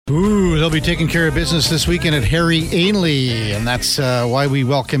Ooh, they'll be taking care of business this weekend at Harry Ainley, and that's why we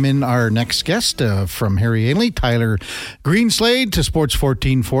welcome in our next guest from Harry Ainley, Tyler Greenslade to Sports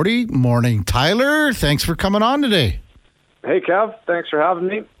 1440. Morning, Tyler. Thanks for coming on today. Hey, Kev. Thanks for having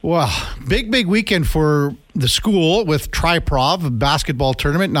me. Well, big weekend for the school with Triprov, a basketball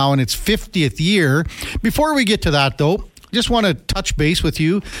tournament, now in its 50th year. Before we get to that, though, just want to touch base with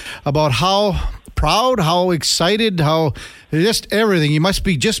you about how proud, how excited, how just everything. You must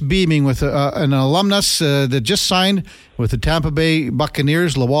be just beaming with an alumnus that just signed with the Tampa Bay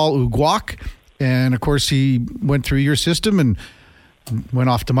Buccaneers, Lawal Ugwak. And, of course, he went through your system and went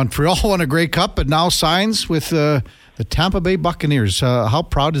off to Montreal, won a Grey Cup, but now signs with the Tampa Bay Buccaneers. How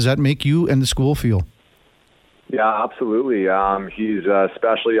proud does that make you and the school feel? Yeah, absolutely. He's a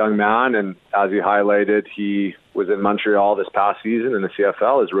special young man, and as he highlighted, he was in Montreal this past season in the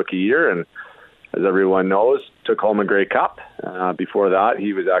CFL, his rookie year, and as everyone knows, took home a Grey Cup. Before that,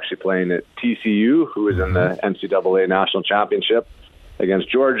 he was actually playing at TCU, who was in the NCAA National Championship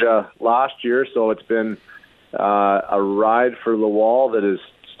against Georgia last year. So it's been a ride for Lawal that has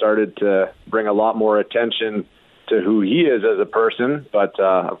started to bring a lot more attention to who he is as a person. But,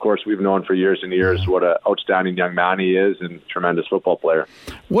 of course, we've known for years and years what an outstanding young man he is and tremendous football player.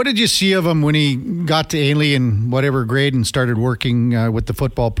 What did you see of him when he got to Ainley in whatever grade and started working with the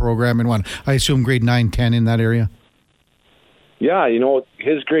football program in I assume grade 9, 10 in that area? Yeah,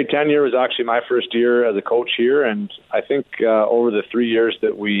 his grade 10 year was actually my first year as a coach here. And I think over the 3 years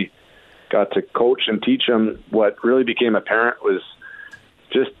that we got to coach and teach him, what really became apparent was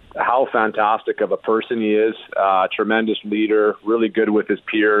just how fantastic of a person he is, tremendous leader, really good with his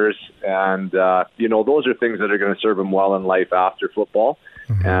peers. And, those are things that are going to serve him well in life after football.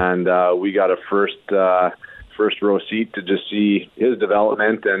 Mm-hmm. And we got a first row seat to just see his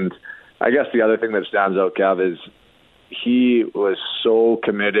development. And I guess the other thing that stands out, Kev, is he was so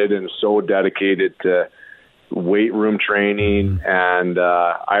committed and so dedicated to weight room training. Mm-hmm. And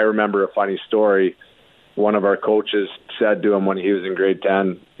I remember a funny story. One of our coaches said to him when he was in grade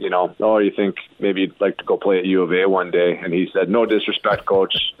 10, you think maybe you'd like to go play at U of A one day? And he said, no disrespect,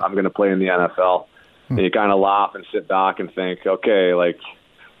 coach, I'm going to play in the NFL. And you kind of laugh and sit back and think, okay,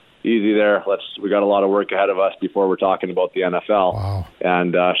 easy there. We got a lot of work ahead of us before we're talking about the NFL. Wow.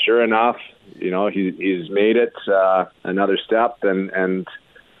 And sure enough, he's made it another step, and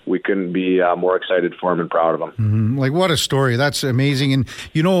we couldn't be more excited for him and proud of him. Mm-hmm. What a story. That's amazing.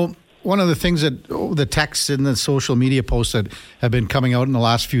 And, one of the things that the texts and the social media posts that have been coming out in the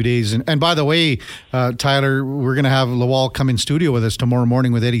last few days, and by the way, Tyler, we're going to have Lawal come in studio with us tomorrow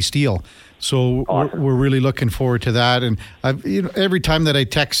morning with Eddie Steele. So awesome. We're really looking forward to that. And every time that I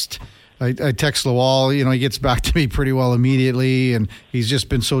text Lawal, he gets back to me pretty well immediately, and he's just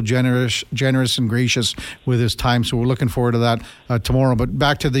been so generous and gracious with his time. So we're looking forward to that tomorrow. But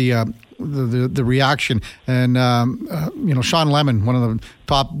back to the reaction, and Sean Lemon, one of the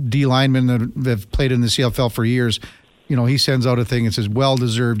top D linemen that have played in the CFL for years, he sends out a thing and says, well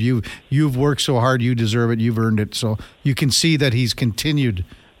deserved. You've worked so hard, you deserve it, you've earned it. So you can see that he's continued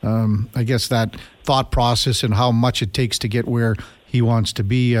I guess that thought process and how much it takes to get where he wants to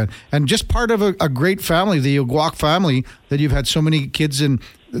be, and just part of a great family, the Ugwak family, that you've had so many kids in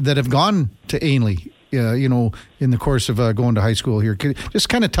that have gone to Ainley in the course of going to high school here. Could you just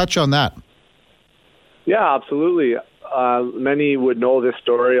kind of touch on that? Yeah, absolutely. Many would know this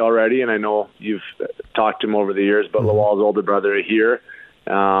story already, and I know you've talked to him over the years, but Lawal's older brother here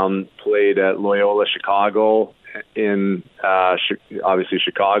played at Loyola Chicago in obviously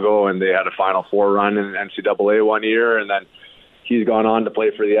Chicago, and they had a Final Four run in NCAA one year, and then he's gone on to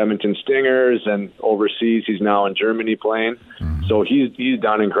play for the Edmonton Stingers, and overseas he's now in Germany playing. Mm-hmm. So he's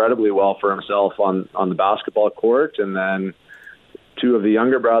done incredibly well for himself on the basketball court. And then two of the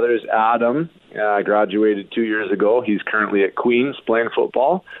younger brothers, Adam, graduated 2 years ago. He's currently at Queens playing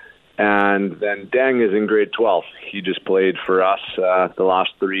football. And then Deng is in grade 12. He just played for us the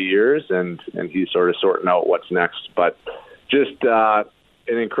last 3 years, and he's sort of sorting out what's next. But just an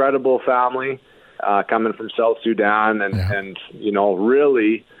incredible family coming from South Sudan, and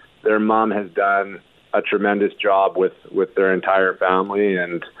really their mom has done a tremendous job with their entire family,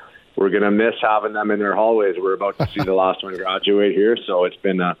 and we're going to miss having them in their hallways. We're about to see the last one graduate here, so it's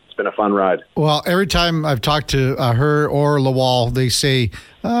been a fun ride. Well, every time I've talked to her or Lawal, they say,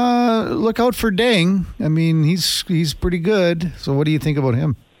 look out for Deng. I mean, he's pretty good. So what do you think about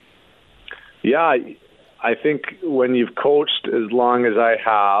him? Yeah, I think when you've coached as long as I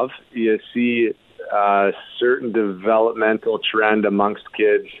have, you see a certain developmental trend amongst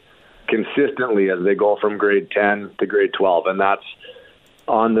kids consistently as they go from grade 10 to grade 12. And that's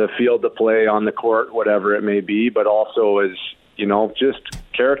on the field of play, on the court, whatever it may be, but also as just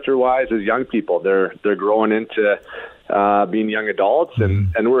character-wise as young people, they're growing into being young adults,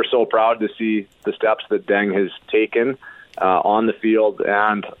 and we're so proud to see the steps that Deng has taken on the field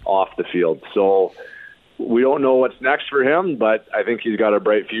and off the field. So we don't know what's next for him, but I think he's got a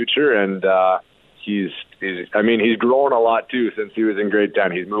bright future, and he's grown a lot too since he was in grade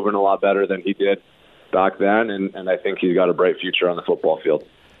 10. He's moving a lot better than he did back then, and I think he's got a bright future on the football field.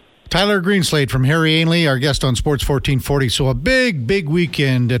 Tyler Greenslade from Harry Ainley, our guest on Sports 1440. So a big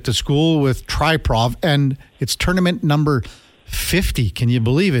weekend at the school with Tri-Prov, and it's tournament number 50. Can you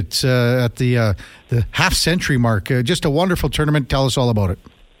believe it? At the half-century mark. Just a wonderful tournament. Tell us all about it.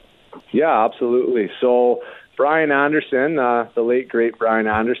 Yeah, absolutely. So Brian Anderson, the late, great Brian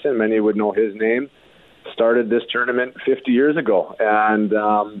Anderson, many would know his name, started this tournament 50 years ago.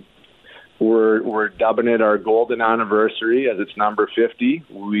 And we're dubbing it our golden anniversary as it's number 50.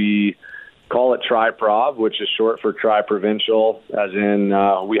 We call it Tri-Prov, which is short for Tri-Provincial, as in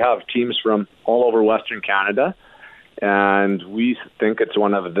we have teams from all over Western Canada. And we think it's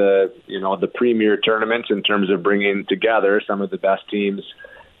one of the premier tournaments in terms of bringing together some of the best teams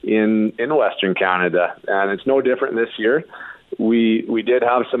in Western Canada. And it's no different this year. We did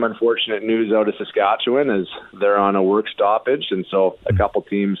have some unfortunate news out of Saskatchewan as they're on a work stoppage, and so a couple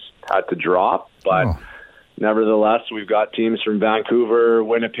teams had to drop. But nevertheless, we've got teams from Vancouver,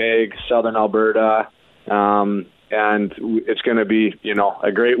 Winnipeg, Southern Alberta, and it's going to be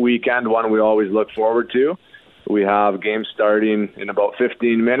a great weekend, one we always look forward to. We have games starting in about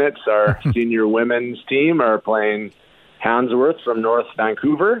 15 minutes. Our senior women's team are playing Handsworth from North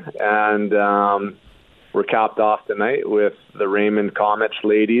Vancouver, and we're capped off tonight with the Raymond Comets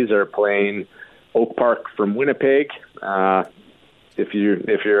ladies are playing Oak Park from Winnipeg. If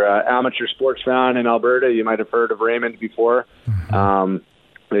you're an amateur sports fan in Alberta, you might have heard of Raymond before.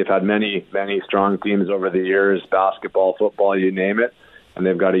 They've had many strong teams over the years, basketball, football, you name it. And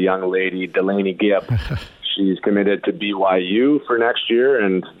they've got a young lady, Delaney Gibb. She's committed to BYU for next year,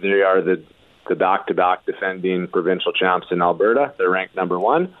 and they are the back-to-back defending provincial champs in Alberta. They're ranked number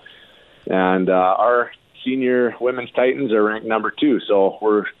 1. And our senior women's Titans are ranked number 2. So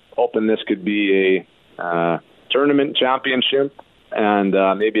we're hoping this could be a tournament championship and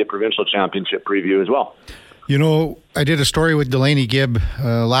maybe a provincial championship preview as well. I did a story with Delaney Gibb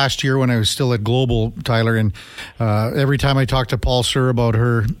last year when I was still at Global, Tyler, and every time I talk to Paul Sir about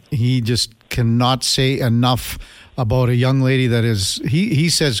her, he just cannot say enough about a young lady that is, he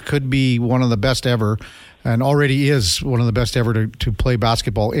says, could be one of the best ever, and already is one of the best ever to play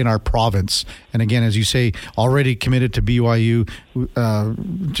basketball in our province. And again, as you say, already committed to BYU,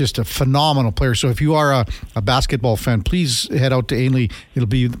 just a phenomenal player. So if you are a basketball fan, please head out to Ainley. It'll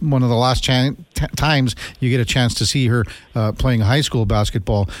be one of the last times you get a chance to see her playing high school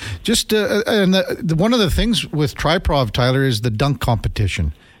basketball. Just and one of the things with Tri-Prov, Tyler, is the dunk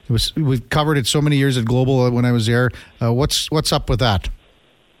competition. We've covered it so many years at Global when I was there. What's up with that?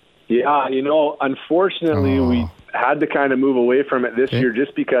 Yeah, unfortunately, we had to kind of move away from it this year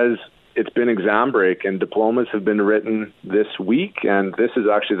just because it's been exam break and diplomas have been written this week, and this is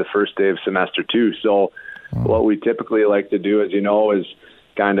actually the first day of semester 2. So what we typically like to do, as you know, is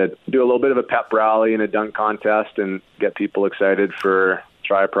kind of do a little bit of a pep rally and a dunk contest and get people excited for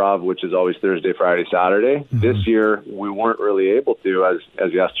Tri-Prov, which is always Thursday, Friday, Saturday. This year, we weren't really able to,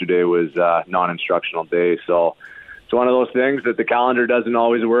 as yesterday was non-instructional day. So it's one of those things that the calendar doesn't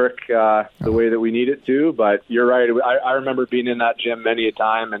always work the way that we need it to. But you're right. I remember being in that gym many a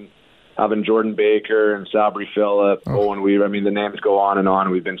time and having Jordan Baker and Sabri Phillip, Owen Weaver. I mean, the names go on and on.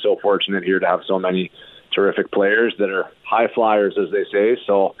 We've been so fortunate here to have so many terrific players that are high flyers, as they say.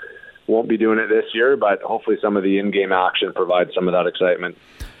 So won't be doing it this year, but hopefully some of the in-game action provides some of that excitement.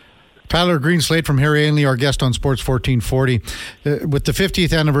 Tyler Greenslade from Harry Ainley, our guest on Sports 1440. With the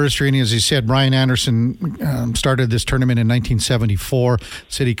 50th anniversary, and as you said, Brian Anderson started this tournament in 1974,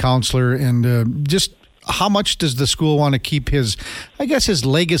 city councillor, and just how much does the school want to keep his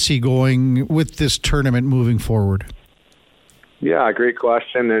legacy going with this tournament moving forward? Yeah, great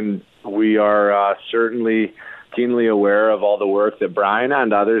question, and we are certainly keenly aware of all the work that Brian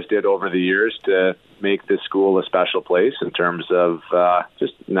and others did over the years to make this school a special place in terms of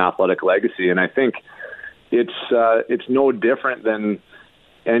just an athletic legacy. And I think it's no different than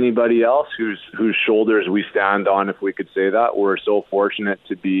anybody else whose shoulders we stand on, if we could say that. We're so fortunate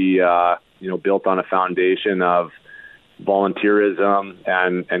to be built on a foundation of volunteerism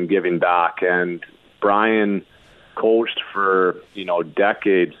and giving back. And Brian coached for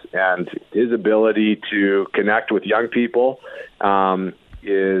decades, and his ability to connect with young people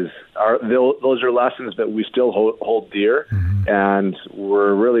those are lessons that we still hold dear. And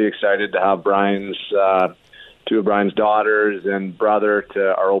we're really excited to have Brian's two of Brian's daughters and brother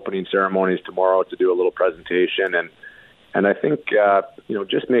to our opening ceremonies tomorrow to do a little presentation. And I think,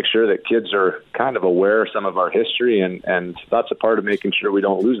 just make sure that kids are kind of aware of some of our history. And that's a part of making sure we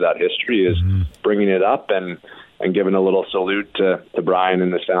don't lose that history is bringing it up and giving a little salute to Brian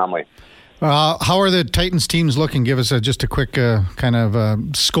and his family. How are the Titans teams looking? Give us just a quick kind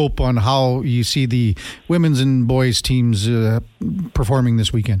of scope on how you see the women's and boys teams performing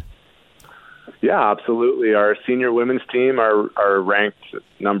this weekend. Yeah, absolutely. Our senior women's team are ranked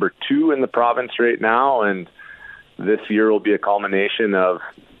number 2 in the province right now, and this year will be a culmination of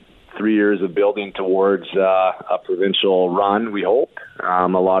 3 years of building towards a provincial run, we hope. A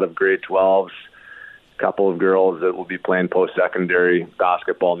lot of grade 12s, a couple of girls that will be playing post-secondary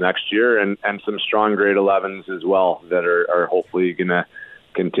basketball next year, and some strong grade 11s as well that are hopefully going to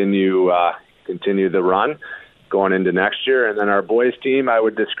continue the run going into next year. And then our boys team I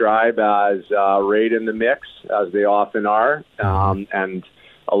would describe as right in the mix, as they often are, and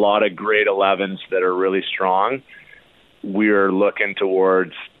a lot of grade 11s that are really strong. We're looking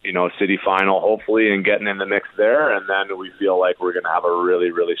towards, city final, hopefully, and getting in the mix there. And then we feel like we're going to have a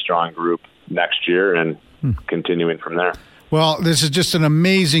really, really strong group next year and continuing from there. Well, this is just an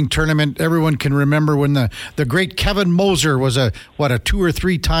amazing tournament. Everyone can remember when the great Kevin Moser was a 2 or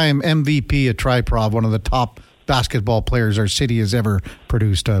 3 time MVP at Tri-Prov, one of the top basketball players our city has ever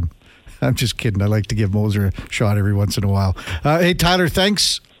produced. I'm just kidding. I like to give Moser a shot every once in a while. Hey, Tyler,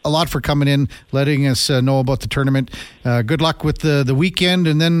 thanks a lot for coming in, letting us know about the tournament. Good luck with the weekend,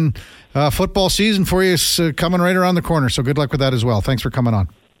 and then football season for you is coming right around the corner, so good luck with that as well. Thanks for coming on.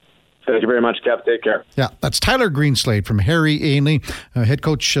 Thank you very much, Kev. Take care. Yeah, that's Tyler Greenslade from Harry Ainley, head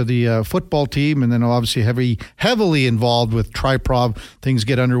coach of the football team, and then obviously heavily involved with Tri-Prov. Things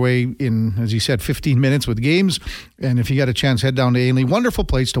get underway in, as you said, 15 minutes with games. And if you got a chance, head down to Ainley. Wonderful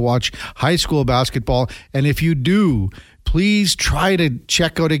place to watch high school basketball. And if you do, please try to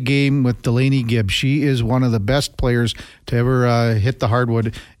check out a game with Delaney Gibbs. She is one of the best players to ever hit the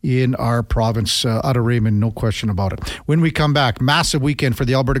hardwood in our province, out of Raymond, no question about it. When we come back, massive weekend for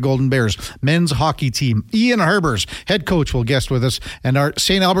the Alberta Golden Bears men's hockey team. Ian Herbers, head coach, will guest with us, and our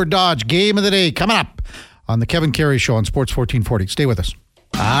St. Albert Dodge game of the day coming up on the Kevin Karius Show on Sports 1440. Stay with us.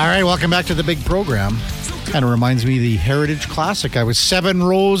 All right, welcome back to the big program. Kind of reminds me of the Heritage Classic. I was 7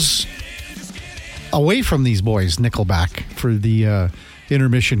 rows away from these boys, Nickelback, for the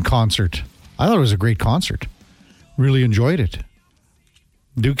intermission concert. I thought it was a great concert. Really enjoyed it.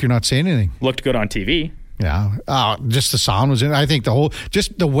 Duke, you're not saying anything. Looked good on TV. Yeah. Just the sound was in. I think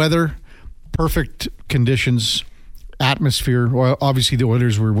just the weather, perfect conditions, atmosphere. Well, obviously the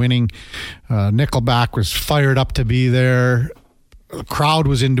Oilers were winning. Nickelback was fired up to be there. The crowd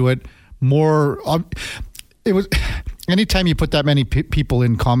was into it. It was. Anytime you put that many people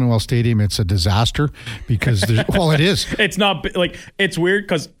in Commonwealth Stadium, it's a disaster because it is. It's not it's weird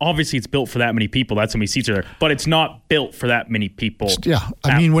because obviously it's built for that many people. That's how many seats are there, but it's not built for that many people. Yeah,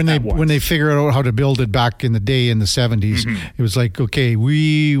 I mean when they figured out how to build it back in the day in the 70s, it was like, okay,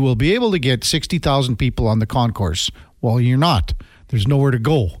 we will be able to get 60,000 people on the concourse. Well, you're not. There's nowhere to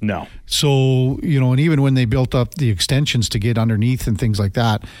go. No. So, and even when they built up the extensions to get underneath and things like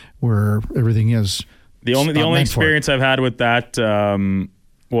that, where everything is. The only experience I've had with that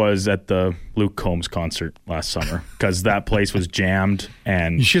was at the Luke Combs concert last summer because that place was jammed.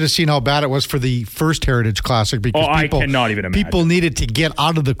 And you should have seen how bad it was for the first Heritage Classic because I cannot even imagine. People needed to get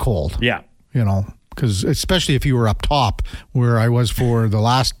out of the cold. Yeah. Because especially if you were up top, where I was for the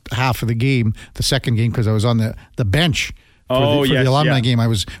last half of the game, the second game, because I was on the bench. For the alumni game. I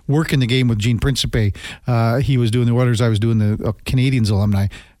was working the game with Gene Principe. He was doing the Oilers. I was doing the Canadians alumni.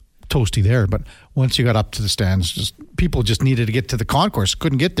 Toasty there, but once you got up to the stands, people just needed to get to the concourse,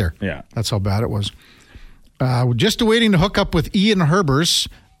 couldn't get there. Yeah, that's how bad it was. We're just waiting to hook up with Ian Herbers,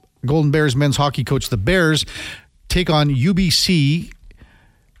 Golden Bears men's hockey coach. The Bears take on UBC.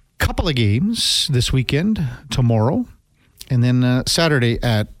 Couple of games this weekend, tomorrow, and then Saturday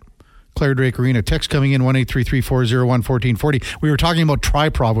at Claire Drake Arena. Text coming in 1-833-401-1440. We were talking about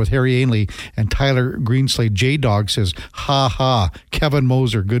Tri-Prov with Harry Ainley and Tyler Greenslade. J-Dog says, ha ha, Kevin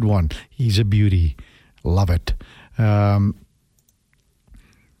Moser, good one. He's a beauty. Love it.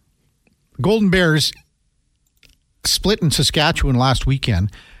 Golden Bears split in Saskatchewan last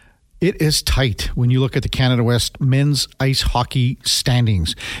weekend. It is tight when you look at the Canada West men's ice hockey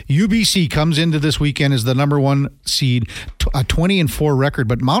standings. UBC comes into this weekend as the number 1 seed, a 20-4 record.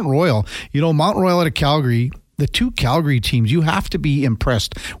 But Mount Royal out of Calgary, the 2 Calgary teams, you have to be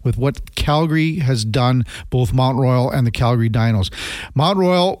impressed with what Calgary has done, both Mount Royal and the Calgary Dinos. Mount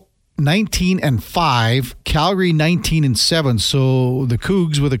Royal 19-5, Calgary 19-7. So the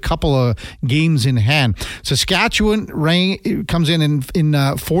Cougs with a couple of games in hand. Saskatchewan comes in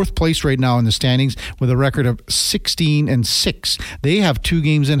fourth place right now in the standings with a record of 16-6. They have 2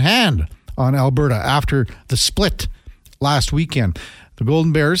 games in hand on Alberta after the split last weekend. The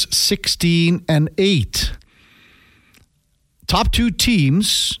Golden Bears 16-8. Top 2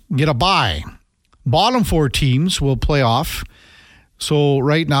 teams get a bye. Bottom 4 teams will play off. So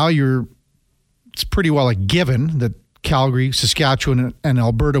right now it's pretty well a given that Calgary, Saskatchewan, and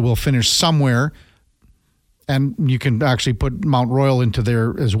Alberta will finish somewhere. And you can actually put Mount Royal into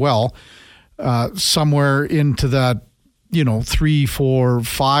there as well. Somewhere into that, 3, 4,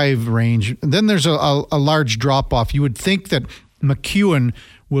 5 range. And then there's a large drop off. You would think that McEwen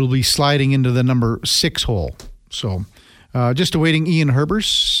will be sliding into the number 6 hole. So just awaiting Ian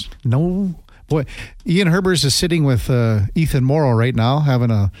Herbers. No. Boy, Ian Herbers is sitting with Ethan Morrow right now,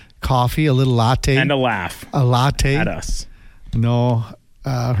 having a coffee, a little latte. And a laugh. A latte. At us. No.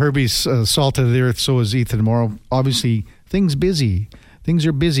 Herbie's salt of the earth, so is Ethan Morrow. Obviously, things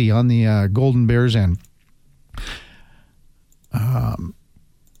are busy on the Golden Bears end. I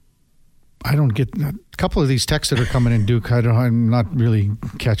don't get a couple of these texts that are coming in, Duke. I'm not really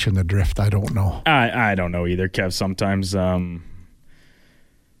catching the drift. I don't know. I don't know either, Kev. Sometimes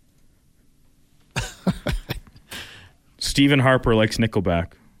Stephen Harper likes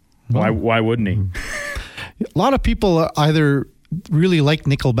Nickelback. Why wouldn't he? A lot of people either really like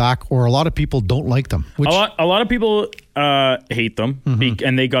Nickelback or a lot of people don't like them. A lot of people hate them,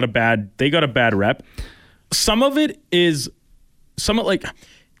 and they got a bad rep. Some of it is somewhat like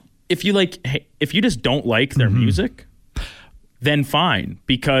if you just don't like their music, then fine,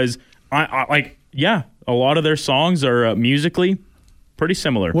 because a lot of their songs are musically pretty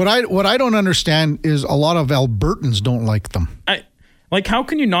similar. What I don't understand is a lot of Albertans don't like them. How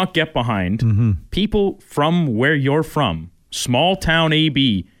can you not get behind people from where you're from, small town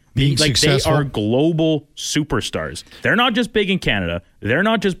AB, being successful? They are global superstars. They're not just big in Canada. They're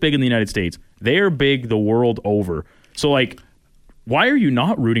not just big in the United States. They are big the world over. So, why are you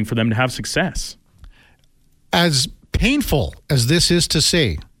not rooting for them to have success? As painful as this is to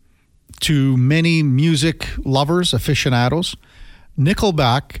say to many music lovers, aficionados,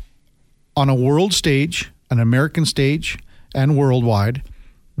 Nickelback on a world stage, an American stage, and worldwide,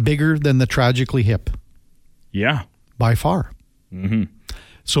 bigger than the Tragically Hip. Yeah. By far. Mm-hmm.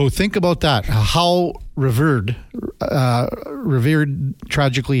 So think about that. How revered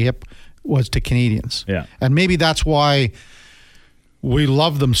Tragically Hip was to Canadians. Yeah. And maybe that's why we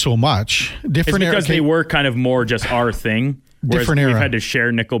love them so much. It's because they were kind of more just our thing. Different era. We've had to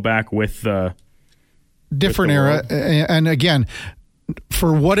share Nickelback with the different era. And again,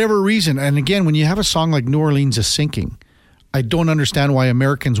 for whatever reason, and again, when you have a song like New Orleans is Sinking, I don't understand why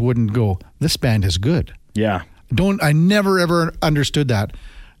Americans wouldn't go, this band is good. Yeah. I never ever understood that.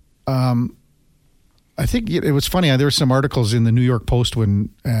 I think it was funny. There were some articles in the New York Post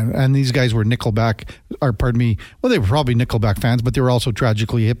and these guys were Nickelback, they were probably Nickelback fans, but they were also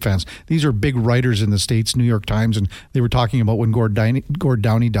Tragically Hip fans. These are big writers in the States, New York Times, and they were talking about when Gord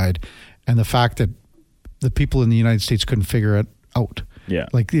Downie died and the fact that the people in the United States couldn't figure it out. Yeah.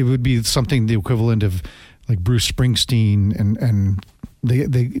 It would be something the equivalent of Bruce Springsteen and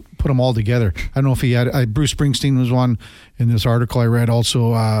they put them all together. I don't know if he had Bruce Springsteen was one in this article I read.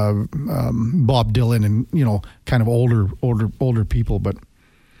 Also, Bob Dylan and kind of older people. But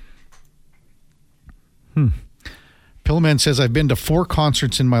Pillman says I've been to 4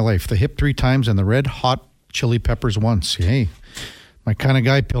 concerts in my life: the Hip 3 times and the Red Hot Chili Peppers once. Hey, my kind of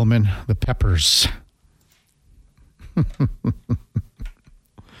guy, Pillman. The Peppers.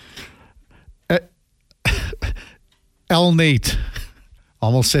 El Nate.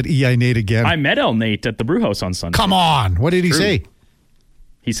 Almost said EI Nate again. I met El Nate at the brew house on Sunday. Come on. What did he say?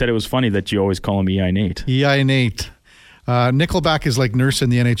 He said it was funny that you always call him EI Nate. EI Nate. Nickelback is like Nurse in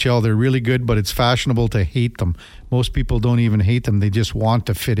the NHL. They're really good, but it's fashionable to hate them. Most people don't even hate them. They just want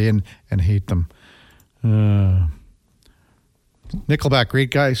to fit in and hate them. Nickelback, great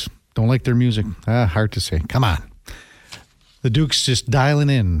guys. Don't like their music. Hard to say. Come on. The Duke's just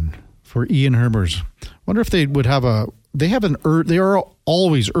dialing in for Ian Herbers. Wonder if they would have they are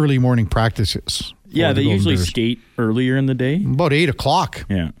always early morning practices. Yeah, they usually skate earlier in the day. About 8 o'clock.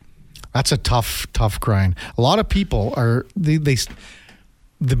 Yeah. That's a tough grind. A lot of people the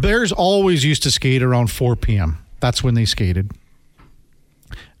Bears always used to skate around 4 p.m. That's when they skated.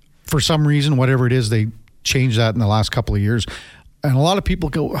 For some reason, whatever it is, they changed that in the last couple of years. And a lot of people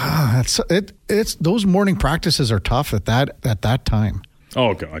go, it's those morning practices are tough at that time.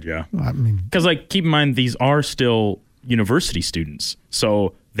 Oh God, yeah. I mean, because keep in mind these are still university students,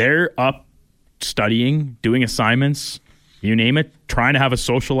 so they're up studying, doing assignments, you name it, trying to have a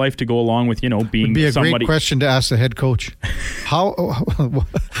social life to go along with, being Would be a somebody. great question to ask the head coach.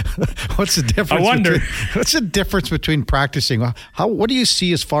 What's the difference? I wonder. What's the difference between practicing? What do you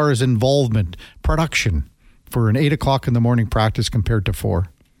see as far as involvement, production for an 8:00 in the morning practice compared to 4?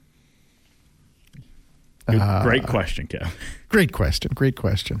 Great question, Kev. Great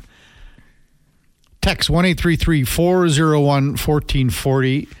question. Text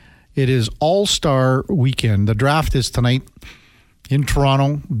 1-833-401-1440. It is All-Star Weekend. The draft is tonight in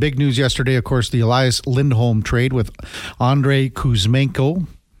Toronto. Big news yesterday, of course, the Elias Lindholm trade with Andrei Kuzmenko.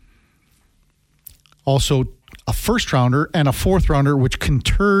 Also, a first-rounder and a fourth-rounder, which can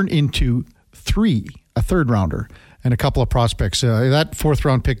turn into a third-rounder, and a couple of prospects. That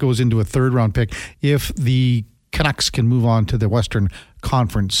fourth-round pick goes into a third-round pick if the Canucks can move on to the Western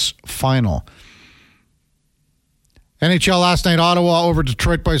Conference Final. NHL last night, Ottawa over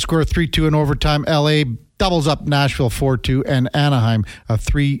Detroit by a score of 3-2 in overtime. LA doubles up Nashville 4-2, and Anaheim a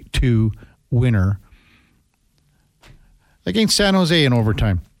 3-2 winner against San Jose in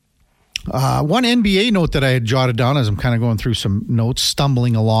overtime. One NBA note that I had jotted down as I'm kind of going through some notes,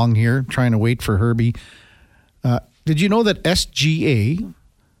 stumbling along here, trying to wait for Herbie. Did you know that SGA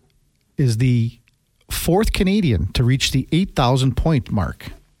is the fourth Canadian to reach the 8,000 point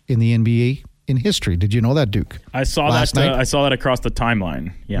mark in the NBA in history? Did you know that, Duke? I saw Last that. night? I saw that across the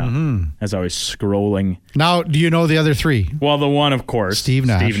timeline. Yeah, as I was scrolling. Now, do you know the other three? Well, the one, of course, Steve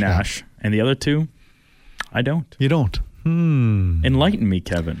Nash. And the other two, I don't. You don't. Enlighten me,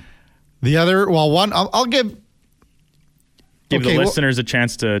 Kevin. The other, one, I'll give. Give the listeners a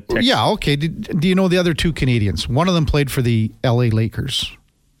chance to text. Yeah, okay. Do you know the other two Canadians? One of them played for the LA Lakers.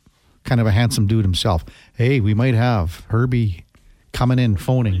 Kind of a handsome dude himself. Hey, we might have Herbie coming in,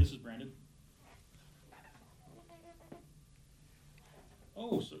 phoning. This is Brandon.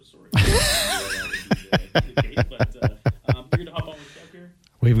 Oh, so sorry. You're going to hop on with Kev here?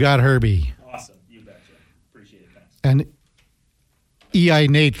 We've got Herbie. Awesome. You betcha. Appreciate it. Thanks. And EI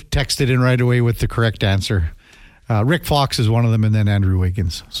Nate texted in right away with the correct answer. Rick Fox is one of them, and then Andrew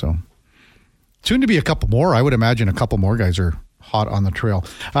Wiggins. So soon to be a couple more. I would imagine a couple more guys are hot on the trail.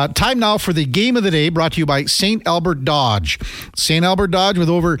 Time now for the game of the day, brought to you by St. Albert Dodge. St. Albert Dodge with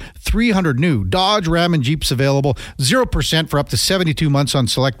over 300 new Dodge, Ram, and Jeeps available. 0% for up to 72 months on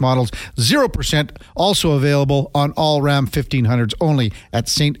select models. 0% also available on all Ram 1500s only at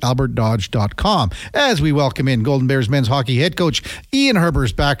stalbertdodge.com. As we welcome in Golden Bears men's hockey head coach Ian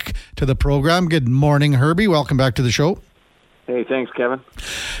Herbers back to the program. Good morning, Herbie. Welcome back to the show. Hey, thanks, Kevin.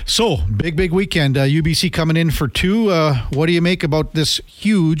 So, big weekend. UBC coming in for 2. What do you make about this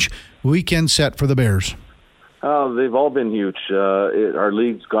huge weekend set for the Bears? They've all been huge. Our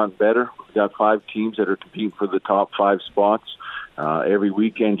league's gotten better. We've got 5 teams that are competing for the top 5 spots. Every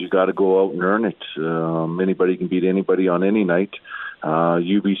weekend you got to go out and earn it. Anybody can beat anybody on any night.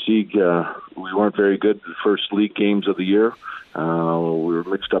 UBC, we weren't very good the first league games of the year. We were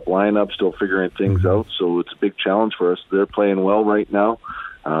mixed up lineup, still figuring things out, so it's a big challenge for us. They're playing well right now.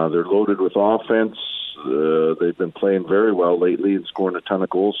 They're loaded with offense. They've been playing very well lately and scoring a ton of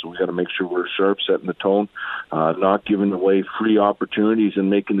goals, so we got to make sure we're sharp, setting the tone, not giving away free opportunities and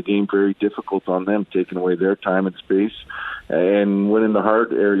making the game very difficult on them, taking away their time and space, and winning the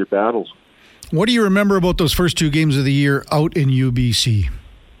hard area battles. What do you remember about those first 2 games of the year out in UBC?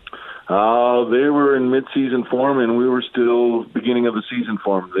 They were in mid-season form, and we were still beginning of the season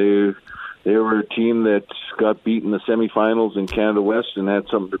form. They were a team that got beat in the semifinals in Canada West and had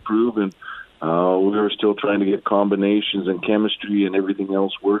something to prove, and we were still trying to get combinations and chemistry and everything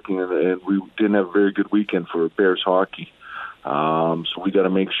else working, and we didn't have a very good weekend for Bears hockey. So we got to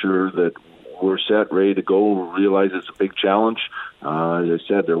make sure that we're set, ready to go, realize it's a big challenge. As I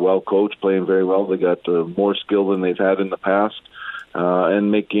said, they're well coached, playing very well. They got more skill than they've had in the past.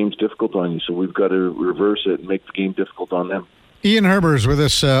 And make games difficult on you. So we've got to reverse it and make the game difficult on them. Ian Herbers with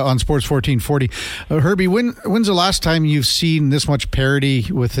us on Sports 1440. Herbie, when's the last time you've seen this much parity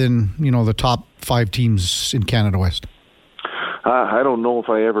within the top 5 teams in Canada West? I don't know if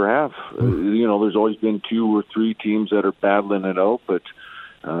I ever have. There's always been 2 or 3 teams that are battling it out, but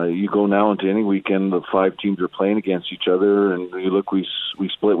you go now into any weekend, the 5 teams are playing against each other, and you look, we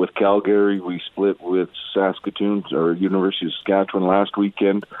split with Calgary, we split with Saskatoon or University of Saskatchewan last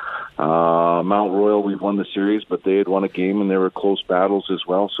weekend. Mount Royal, we've won the series, but they had won a game, and there were close battles as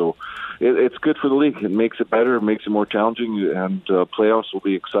well. So it's good for the league. It makes it better, it makes it more challenging, and playoffs will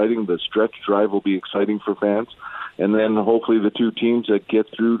be exciting. The stretch drive will be exciting for fans. And then hopefully the 2 teams that get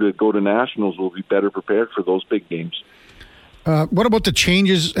through to go to nationals will be better prepared for those big games. What about the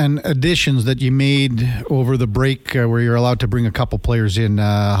changes and additions that you made over the break where you're allowed to bring a couple players in?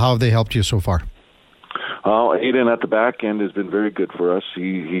 How have they helped you so far? Aiden at the back end has been very good for us.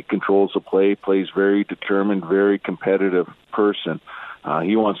 He controls the play, plays very determined, very competitive person.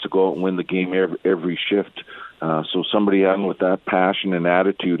 He wants to go out and win the game every shift. So somebody having with that passion and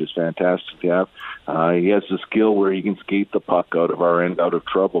attitude is fantastic to have. He has the skill where he can skate the puck out of our end, out of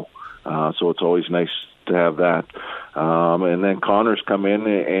trouble. So it's always nice to have that. And then Connor's come in,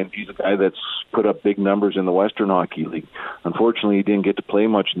 and he's a guy that's put up big numbers in the Western Hockey League. Unfortunately, he didn't get to play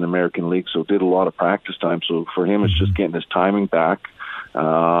much in the American League, so did a lot of practice time. So for him, it's just getting his timing back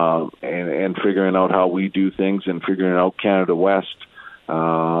and figuring out how we do things and figuring out Canada West.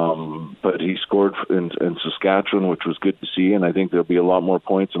 But he scored in Saskatchewan, which was good to see, and I think there'll be a lot more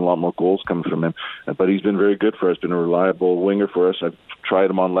points and a lot more goals coming from him. But he's been very good for us, been a reliable winger for us. I've tried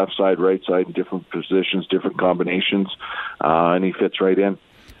him on left side, right side, in different positions, different combinations, and he fits right in.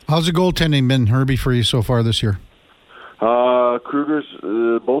 How's the goaltending been, Herbie, for you so far this year? Kruger's,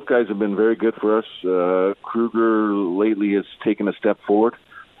 both guys have been very good for us. Kruger lately has taken a step forward.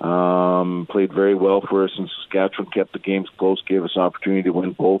 Played very well for us in Saskatchewan, kept the games close, gave us an opportunity to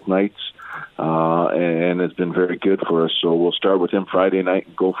win both nights, and has been very good for us. So we'll start with him Friday night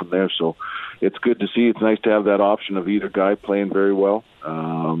and go from there. So it's good to see. It's nice to have that option of either guy playing very well,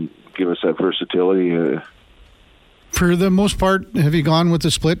 give us that versatility. For the most part, have you gone with the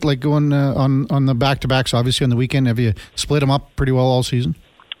split, like going on the back-to-backs, obviously on the weekend? Have you split them up pretty well all season?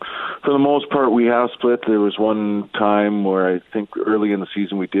 For the most part, we have split. There was one time where I think early in the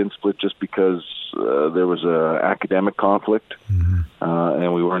season we didn't split just because there was a academic conflict,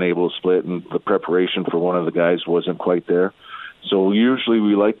 and we weren't able to split, and the preparation for one of the guys wasn't quite there. So usually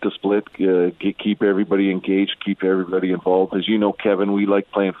we like to split, keep everybody engaged, keep everybody involved. As you know, Kevin, we like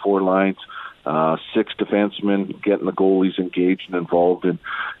playing four lines, 6 defensemen, getting the goalies engaged and involved, and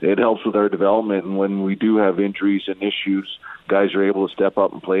it helps with our development. And when we do have injuries and issues, guys are able to step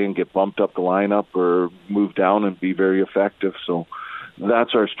up and play and get bumped up the lineup or move down and be very effective. So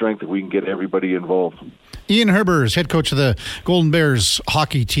that's our strength, that we can get everybody involved. Ian Herbers, head coach of the Golden Bears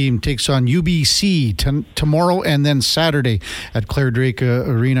hockey team, takes on UBC tomorrow and then Saturday at Claire Drake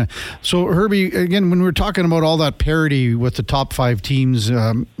Arena. So, Herbie, again, when we're talking about all that parity with the top 5 teams,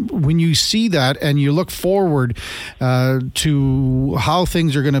 when you see that and you look forward to how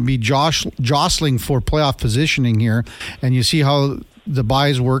things are going to be jostling for playoff positioning here, and you see how the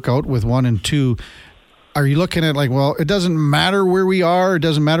buys work out with 1 and 2, are you looking at like, well, it doesn't matter where we are, it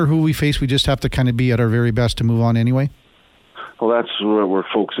doesn't matter who we face, we just have to kind of be at our very best to move on anyway? Well, that's what we're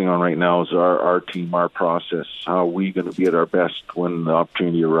focusing on right now, is our team, our process. How are we going to be at our best when the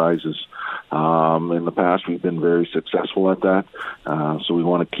opportunity arises? In the past, we've been very successful at that, so we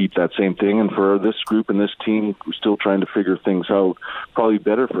want to keep that same thing. And for this group and this team, we're still trying to figure things out. Probably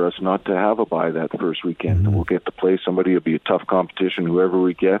better for us not to have a bye that first weekend. We'll get to play somebody. It'll be a tough competition, whoever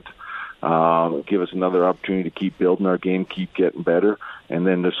we get. Give us another opportunity to keep building our game, keep getting better, and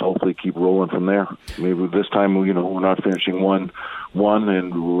then just hopefully keep rolling from there. Maybe this time, we're not finishing one,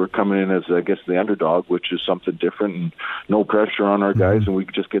 and we're coming in as, I guess, the underdog, which is something different, and no pressure on our guys, and we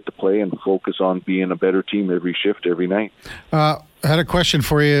just get to play and focus on being a better team every shift, every night. I had a question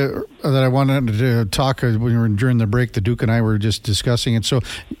for you that I wanted to talk when we were during the break. The Duke and I were just discussing it. So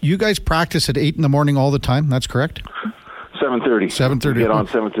you guys practice at 8 a.m. all the time, that's correct? 7:30. 7:30. Get on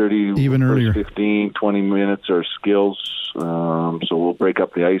 7:30. Even earlier. 15, 20 minutes are skills. So we'll break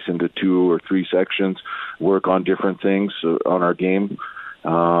up the ice into 2 or 3 sections, work on different things on our game,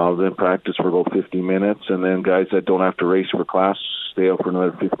 then practice for about 50 minutes, and then guys that don't have to race for class stay out for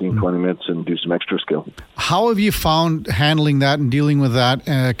another 15, 20 minutes and do some extra skill. How have you found handling that and dealing with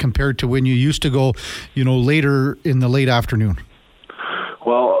that compared to when you used to go, later in the late afternoon?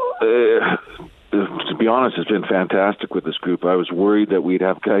 Well, to be honest, it's been fantastic with this group. I was worried that we'd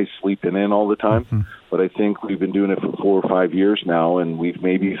have guys sleeping in all the time, but I think we've been doing it for 4 or 5 years now, and we've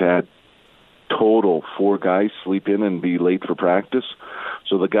maybe had total 4 guys sleep in and be late for practice.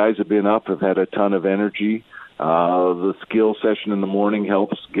 So the guys have been up, have had a ton of energy. The skill session in the morning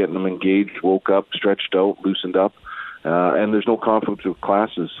helps getting them engaged, woke up, stretched out, loosened up. And there's no conflict with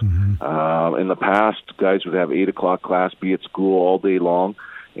classes. In the past, guys would have 8 o'clock class, be at school all day long.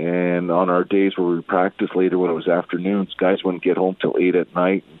 And on our days where we practiced later when it was afternoons, guys wouldn't get home till 8 at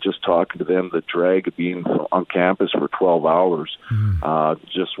night. Just talking to them, the drag of being on campus for 12 hours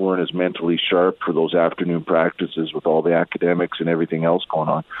just weren't as mentally sharp for those afternoon practices with all the academics and everything else going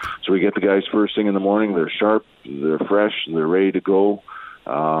on. So we get the guys first thing in the morning. They're sharp, they're fresh, they're ready to go.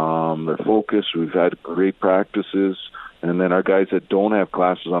 They're focused. We've had great practices. And then our guys that don't have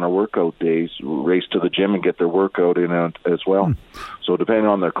classes on our workout days race to the gym and get their workout in as well. So depending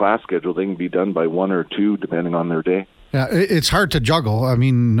on their class schedule, they can be done by 1 or 2 depending on their day. Yeah, it's hard to juggle. I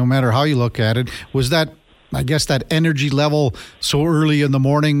mean, no matter how you look at it. Was that, I guess, that energy level so early in the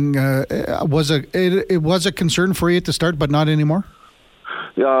morning was a concern for you at the start, but not anymore?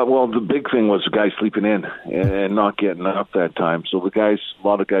 Yeah, well, the big thing was the guys sleeping in and not getting up that time. So a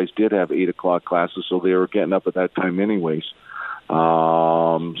lot of guys did have 8 o'clock classes, so they were getting up at that time anyways.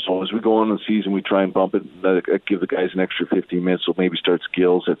 So as we go on in the season, we try and bump it, give the guys an extra 15 minutes, so maybe start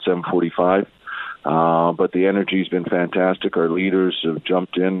skills at 7:45. But the energy's been fantastic. Our leaders have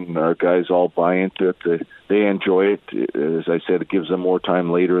jumped in. Our guys all buy into it. They enjoy it. As I said, it gives them more time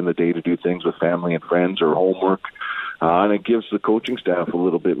later in the day to do things with family and friends or homework. And it gives the coaching staff a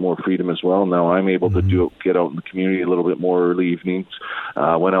little bit more freedom as well. Now I'm able to get out in the community a little bit more early evenings.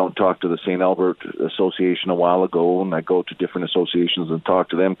 Went out and talked to the St. Albert Association a while ago, and I go to different associations and talk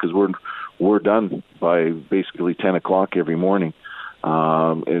to them because we're done by basically 10 o'clock every morning.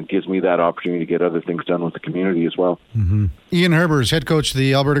 It gives me that opportunity to get other things done with the community as well. Ian Herbers, head coach of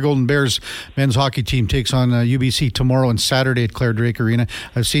the Alberta Golden Bears men's hockey team, takes on UBC tomorrow and Saturday at Claire Drake Arena.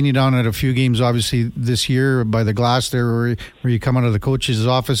 I've seen you down at a few games, obviously, this year by the glass there where you come out of the coach's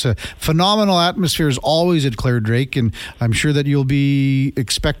office. A phenomenal atmosphere is always at Claire Drake, and I'm sure that you'll be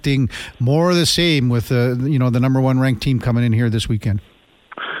expecting more of the same with the number 1 ranked team coming in here this weekend.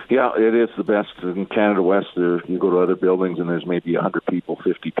 Yeah, it is the best in Canada West. You go to other buildings and there's maybe 100 people,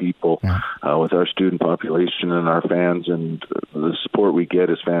 50 people. With our student population and our fans, and the support we get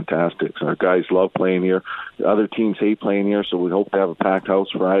is fantastic. So our guys love playing here. Other teams hate playing here, so we hope to have a packed house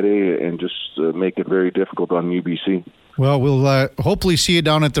Friday and just make it very difficult on UBC. Well, we'll hopefully see you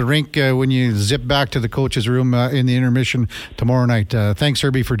down at the rink when you zip back to the coach's room in the intermission tomorrow night. Thanks,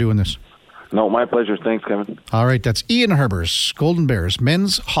 Herbie, for doing this. No, my pleasure. Thanks, Kevin. All right, that's Ian Herbers, Golden Bears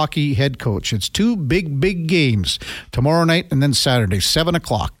men's hockey head coach. It's 2 big games tomorrow night and then Saturday, 7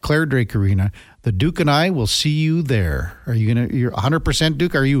 o'clock, Claire Drake Arena. The Duke and I will see you there. You're 100%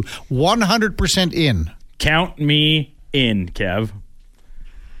 Duke? Are you 100% in? Count me in, Kev.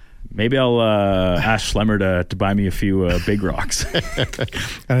 Maybe I'll ask Schlemmer to buy me a few Big Rocks. And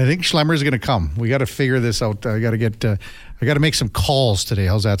I think Schlemmer's going to come. We got to figure this out. I got to make some calls today.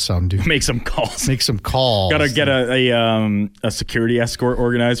 How's that sound, dude? Make some calls. Got to get a security escort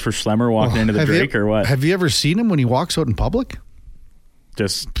organized for Schlemmer walking into the Drake or what? Have you ever seen him when he walks out in public?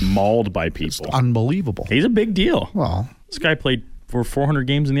 Just mauled by people. It's unbelievable. He's a big deal. Well, this guy played for 400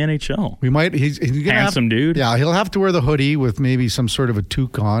 games in the NHL. We might. He's gonna handsome dude. Yeah, he'll have to wear the hoodie with maybe some sort of a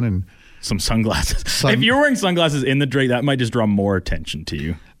toque on and some sunglasses. If you're wearing sunglasses in the Drake, that might just draw more attention to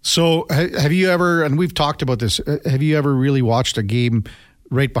you. So, have you ever? And we've talked about this. Have you ever really watched a game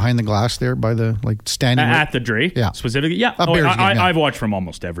right behind the glass there by the standing at the Drake? Yeah, specifically. Yeah, I've watched from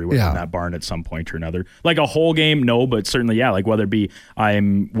almost everywhere in that barn at some point or another. Like a whole game, no, but certainly, yeah. Like whether it be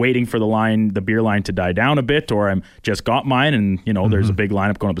I'm waiting for the beer line to die down a bit, or I'm just got mine, and there's a big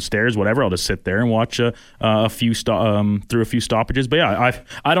lineup going up the stairs, whatever. I'll just sit there and watch through a few stoppages. But yeah,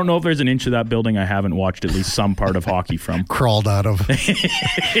 I don't know if there's an inch of that building I haven't watched at least some part of hockey from. Crawled out of.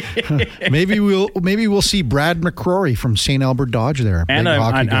 Maybe we'll see Brad McCrory from St. Albert Dodge there. And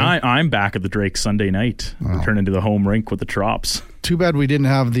I'm back at the Drake Sunday night. Returning to the home rink with the Trops. Too bad we didn't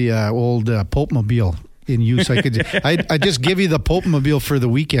have the old Pope-mobile in use. I just give you the Pope-mobile for the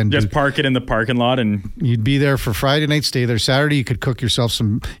weekend. Just park it in the parking lot, and you'd be there for Friday night, stay there Saturday. You could cook yourself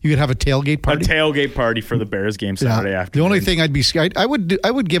some. You could have a tailgate party. A tailgate party for the Bears game Saturday afternoon. The only thing I'd be scared, I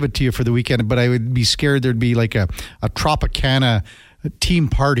would give it to you for the weekend, but I would be scared there'd be like a Tropicana team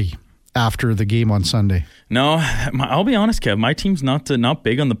party after the game on Sunday. No, I'll be honest, Kev. My team's not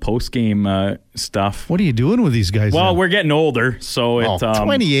big on the post-game stuff. What are you doing with these guys? Well, we're getting older, so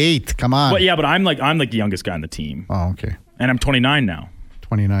 28. Come on. But yeah, but I'm like the youngest guy on the team. Oh, okay. And I'm 29 now.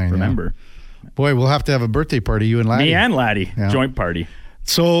 29. Remember? Yeah. Boy, we'll have to have a birthday party. You and Laddie. Me and Laddie, joint party.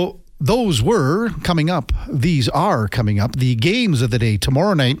 So those were coming up. These are coming up. The games of the day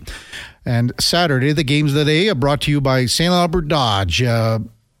tomorrow night and Saturday. The games of the day are brought to you by St. Albert Dodge.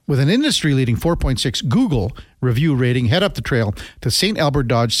 With an industry-leading 4.6 Google review rating, head up the trail to St. Albert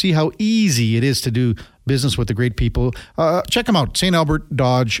Dodge. See how easy it is to do business with the great people. Check them out,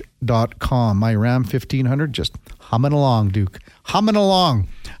 stalbertdodge.com. My Ram 1500, just humming along, Duke. Humming along.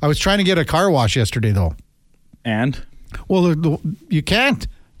 I was trying to get a car wash yesterday, though. And? Well, you can't.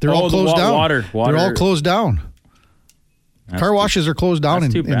 They're all closed down. Water. They're all closed down. Car washes are closed down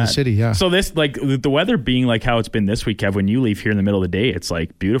in the city, yeah. So this, like, the weather being like how it's been this week, Kev, when you leave here in the middle of the day, it's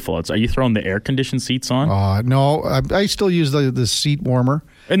like beautiful. Are you throwing the air-conditioned seats on? No, I still use the seat warmer.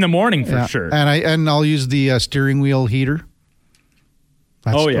 In the morning for sure. And I'll use the steering wheel heater.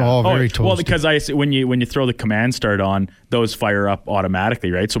 That's, very toasty. Well, because when you throw the command start on, those fire up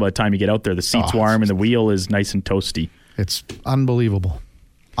automatically, right? So by the time you get out there, the seat's warm and the wheel is nice and toasty. It's unbelievable.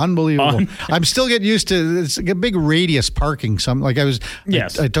 I'm still getting used to it's a big radius parking.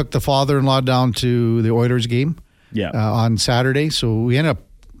 I took the father-in-law down to the Oilers game on Saturday. So we ended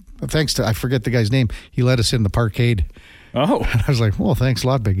up, thanks to, I forget the guy's name, he let us in the parkade. Oh. And I was like, well, thanks a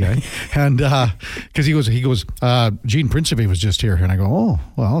lot, big guy. And because he goes, Gene Principe was just here. And I go, oh,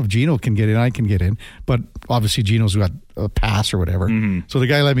 well, if Gino can get in, I can get in. But obviously Gino's got a pass or whatever. Mm-hmm. So the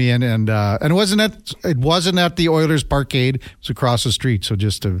guy let me in, and it wasn't at the Oilers parkade. It was across the street. So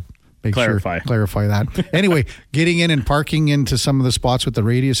just to clarify that. Anyway, getting in and parking into some of the spots with the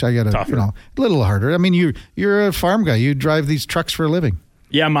radius, I got to, a little harder. I mean, you're a farm guy. You drive these trucks for a living.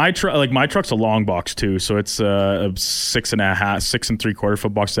 Yeah, my truck's a long box too, so it's a 6 3/4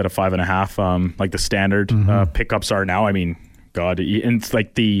 foot box instead of 5.5, like the standard pickups are now. I mean, God, and it's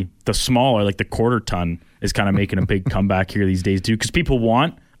like the smaller, like the quarter ton, is kind of making a big comeback here these days too, because people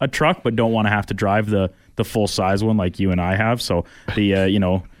want a truck but don't want to have to drive the full size one like you and I have. So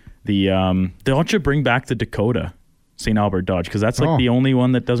don't you bring back the Dakota, St. Albert Dodge, because that's like the only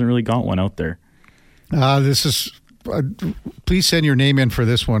one that doesn't really got one out there. This is. Please send your name in for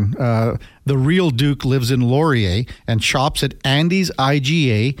this one. The real Duke lives in Laurier and shops at Andy's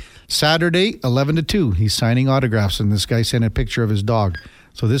IGA Saturday 11 to 2. He's signing autographs, and this guy sent a picture of his dog.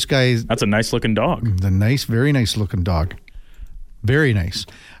 So this guy, that's a nice looking dog. Very nice looking dog. Very nice.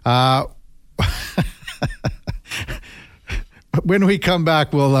 When we come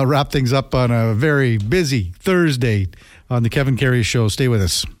back, we'll wrap things up on a very busy Thursday on the Kevin Karius Show. Stay with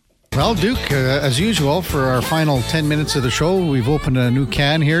us. Well, Duke, as usual, for our final 10 minutes of the show, we've opened a new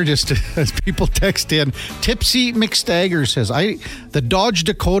can here just as people text in. Tipsy McStagger says, the Dodge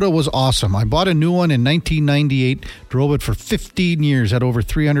Dakota was awesome. I bought a new one in 1998, drove it for 15 years, had over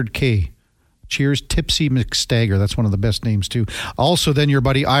 300K. Cheers, Tipsy McStagger. That's one of the best names, too. Also, then your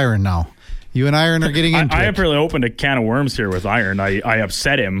buddy Iron now. You and Iron are getting into it. I apparently opened a can of worms here with Iron. I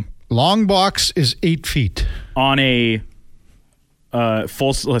upset him. Long box is 8 feet. On a...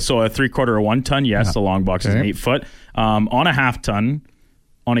 full, so a 3/4 or 1 ton, yes, the long box is an 8 foot. On a half ton,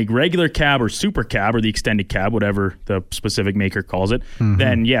 on a regular cab or super cab or the extended cab, whatever the specific maker calls it,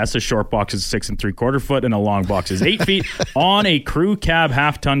 then yes, a short box is 6 3/4 foot and a long box is 8 feet. On a crew cab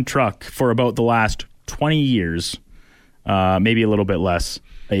half ton truck for about the last 20 years, maybe a little bit less.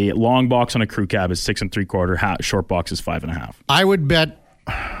 A long box on a crew cab is 6 3/4. Short box is 5.5. I would bet.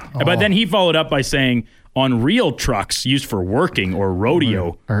 But then he followed up by saying, on real trucks used for working or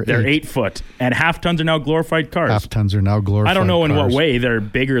rodeo, they're 8 foot. And half tons are now glorified cars. Half tons are now glorified cars. I don't know in what way they're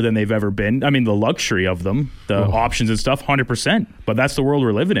bigger than they've ever been. I mean, the luxury of them, the options and stuff, 100%. But that's the world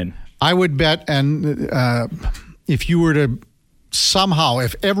we're living in. I would bet, and if you were to somehow,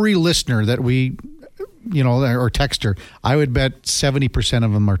 if every listener that we, or texter, I would bet 70%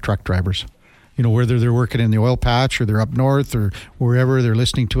 of them are truck drivers. Whether they're working in the oil patch or they're up north or wherever they're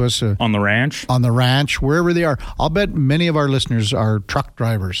listening to us. On the ranch. Wherever they are. I'll bet many of our listeners are truck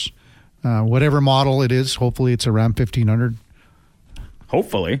drivers. Whatever model it is, hopefully it's a Ram 1500.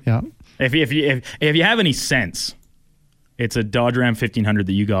 Hopefully. Yeah. If you have any sense, it's a Dodge Ram 1500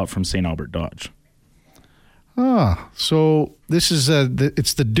 that you got from St. Albert Dodge. So this is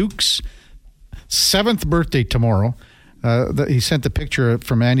it's the Duke's 7th birthday tomorrow. He sent the picture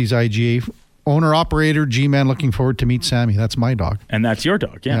from Andy's IGA. Owner-operator, G-Man, looking forward to meet Sammy. That's my dog. And that's your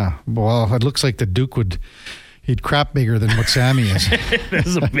dog, yeah. Well, it looks like the Duke he'd crap bigger than what Sammy is. This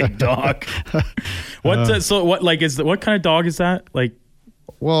is a big dog. What kind of dog is that? Like,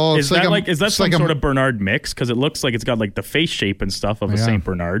 well, is that some sort of Bernard mix? Because it looks like it's got like the face shape and stuff of a Saint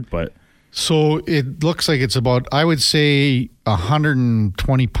Bernard, but so it looks like it's about, I would say,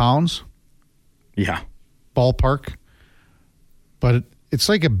 120 pounds. Yeah, ballpark. But it's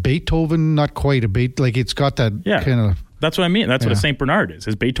like a Beethoven, not quite a Beethoven. Like it's got that kind of. That's what I mean. That's what a Saint Bernard is.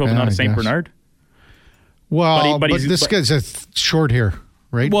 Is Beethoven not a Saint Bernard? Well, but this guy's a short hair,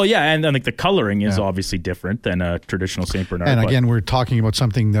 right? Well, yeah, and like the coloring is obviously different than a traditional Saint Bernard. And again, we're talking about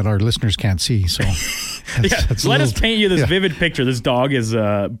something that our listeners can't see. So let us paint you this vivid picture. This dog is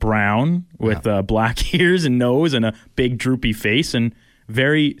brown with black ears and nose and a big droopy face and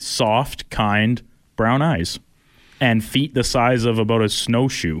very soft, kind brown eyes. And feet the size of about a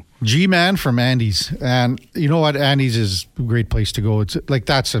snowshoe. G-Man from Andy's. And you know what? Andy's is a great place to go. It's like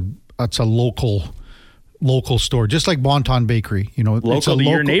that's a local local store, just like Bonton Bakery. You know, Local to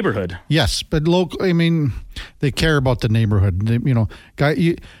your neighborhood. Yes, but local. I mean, they care about the neighborhood.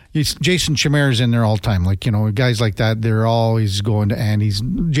 Jason Chimera's in there all the time. Like, you know, guys like that, they're always going to Andy's.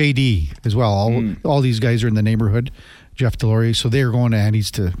 JD as well. All these guys are in the neighborhood. Jeff Delory, so they're going to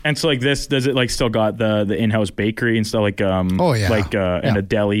Andy's to. And so, like this, does it like still got the in-house bakery and stuff like and a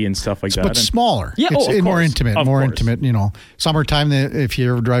deli and stuff like that, but smaller. Yeah, it's more intimate. Intimate. You know, summertime. If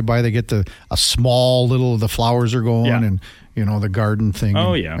you ever drive by, they get a small little. The flowers are going and you know the garden thing.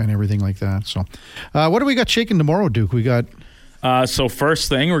 And everything like that. So, what do we got shaking tomorrow, Duke? We got. So first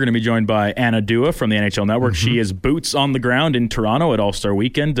thing, we're going to be joined by Anna Dua from the NHL Network. She is boots on the ground in Toronto at All-Star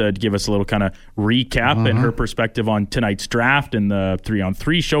Weekend to give us a little kind of recap and her perspective on tonight's draft and the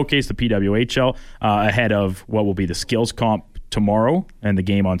 3-on-3 showcase, the PWHL, ahead of what will be the skills comp tomorrow and the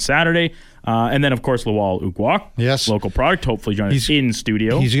game on Saturday. And then, of course, Lawal Uguak, local product, hopefully join us in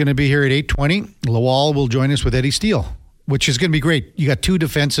studio. He's going to be here at 8:20. Lawal will join us with Eddie Steele, which is going to be great. You got two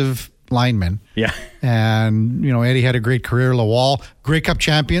defensive linemen. Yeah. And, you know, Eddie had a great career. Lawal, Grey Cup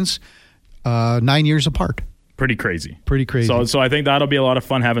champions, 9 years apart. Pretty crazy. So I think that'll be a lot of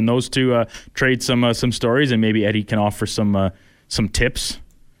fun having those two trade some stories, and maybe Eddie can offer some tips.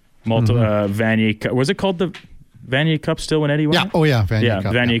 Vanier Cup. Was it called the Vanier Cup still when Eddie won? Yeah. Oh, yeah.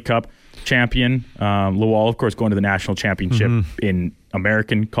 Vanier Cup champion. Lawal, of course, going to the national championship in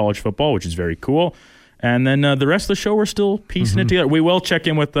American college football, which is very cool. And then the rest of the show, we're still piecing it together. We will check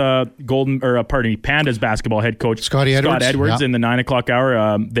in with Pandas basketball head coach Scott Edwards in the 9 o'clock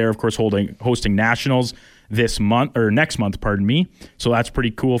hour. They're of course hosting nationals next month. So that's pretty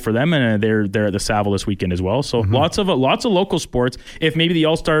cool for them, and they're at the Saville this weekend as well. So lots of local sports. If maybe the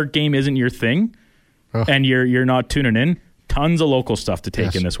All-Star game isn't your thing, and you're not tuning in, tons of local stuff to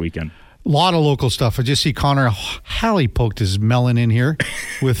take in this weekend. A lot of local stuff. I just see Connor Halley poked his melon in here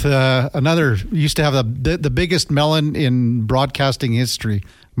with another. Used to have the biggest melon in broadcasting history,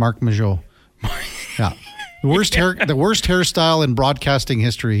 Mark Majot. Yeah, the worst hairstyle in broadcasting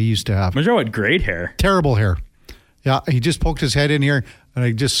history he used to have. Majot had great hair. Terrible hair. Yeah, he just poked his head in here, and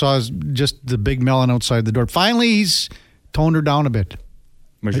I just saw just the big melon outside the door. Finally, he's toned her down a bit.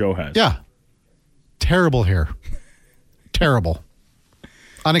 Majot has. Yeah. Terrible hair. Terrible.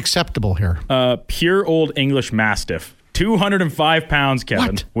 Unacceptable hair. Pure old English Mastiff. 205 pounds,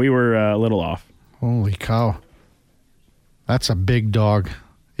 Kevin. What? We were a little off. Holy cow. That's a big dog.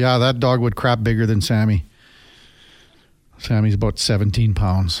 Yeah, that dog would crap bigger than Sammy. Sammy's about 17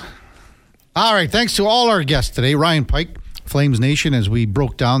 pounds. All right, thanks to all our guests today. Ryan Pike, Flames Nation, as we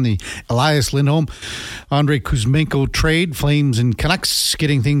broke down the Elias Lindholm, Andrei Kuzmenko trade. Flames and Canucks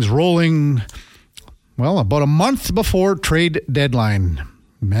getting things rolling, well, about a month before trade deadline.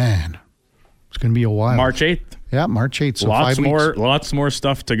 Man, it's going to be a while. March 8th. Yeah, March 8th. So Lots more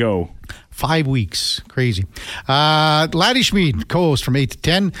stuff to go. 5 weeks. Crazy. Laddie Schmid, co-host from 8 to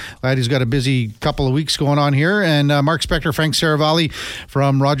 10. Laddie's got a busy couple of weeks going on here. And Mark Spector, Frank Saravalli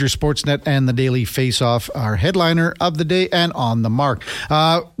from Rogers Sportsnet and the Daily Face-Off, our headliner of the day and on the mark.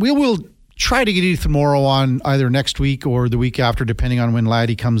 We will try to get Ethan Morrow on either next week or the week after, depending on when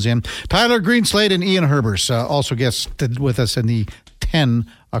Laddie comes in. Tyler Greenslade and Ian Herbers also guested with us in the 10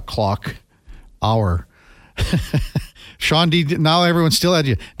 o'clock hour. Sean D, now everyone's still at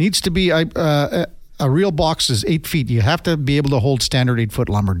you. Needs to be a real box is 8 feet. You have to be able to hold standard 8-foot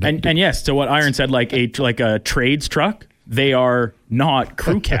lumber. And yes, to what Iron said, like a trades truck, they are not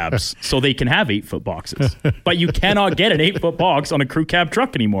crew cabs, so they can have 8-foot boxes. But you cannot get an 8-foot box on a crew cab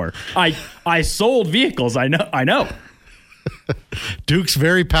truck anymore. I sold vehicles. I know. Duke's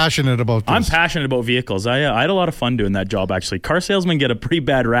very passionate about this. I'm passionate about vehicles. I had a lot of fun doing that job, actually. Car salesmen get a pretty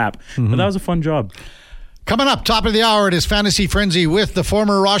bad rap, but that was a fun job. Coming up, top of the hour, it is Fantasy Frenzy with the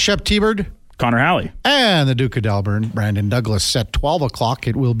former Rochep T-Bird, Connor Halley, and the Duke of Delburn, Brandon Douglas. At 12 o'clock,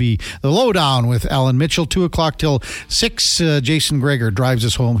 it will be the Lowdown with Alan Mitchell. 2 o'clock till 6, Jason Gregor drives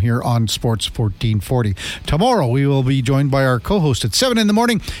us home here on Sports 1440. Tomorrow, we will be joined by our co-host at 7 in the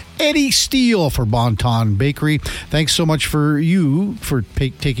morning, Eddie Steele for Bonton Bakery. Thanks so much for you for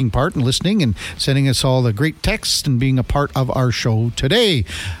taking part and listening and sending us all the great texts and being a part of our show today.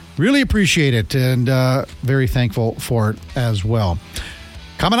 Really appreciate it, and very thankful for it as well.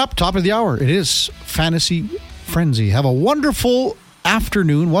 Coming up, top of the hour, it is Fantasy Frenzy. Have a wonderful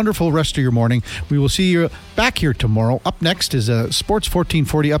afternoon, wonderful rest of your morning. We will see you back here tomorrow. Up next is a Sports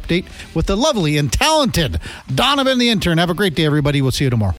 1440 update with the lovely and talented Donovan the intern. Have a great day, everybody. We'll see you tomorrow.